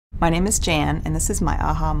My name is Jan, and this is my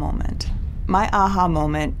aha moment. My aha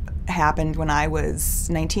moment happened when I was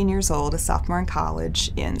 19 years old, a sophomore in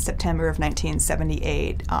college, in September of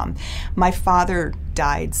 1978. My father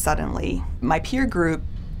died suddenly. My peer group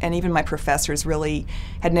and even my professors really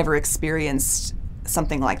had never experienced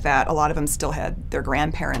something like that. A lot of them still had their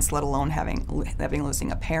grandparents, let alone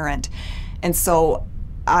losing a parent. And so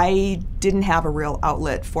I didn't have a real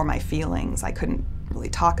outlet for my feelings. I couldn't really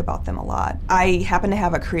talk about them a lot. I happened to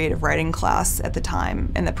have a creative writing class at the time,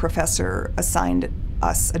 and the professor assigned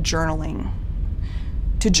us a journaling,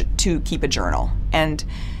 to keep a journal. And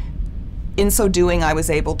in so doing, I was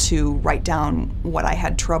able to write down what I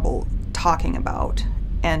had trouble talking about,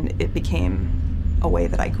 and it became a way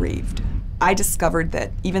that I grieved. I discovered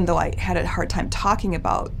that even though I had a hard time talking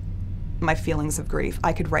about my feelings of grief,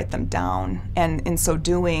 I could write them down. And in so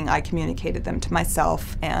doing, I communicated them to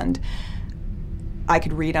myself, and I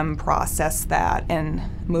could read them, process that, and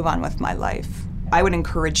move on with my life. I would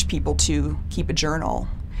encourage people to keep a journal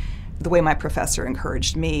the way my professor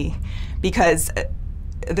encouraged me, because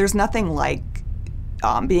there's nothing like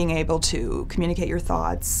being able to communicate your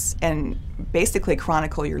thoughts and basically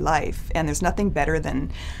chronicle your life. And there's nothing better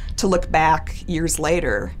than to look back years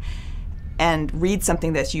later and read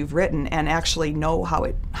something that you've written and actually know how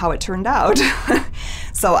it turned out.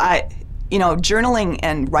 So journaling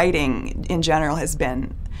and writing in general has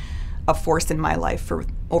been a force in my life for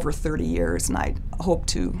over 30 years, and I hope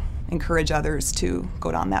to encourage others to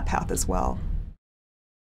go down that path as well.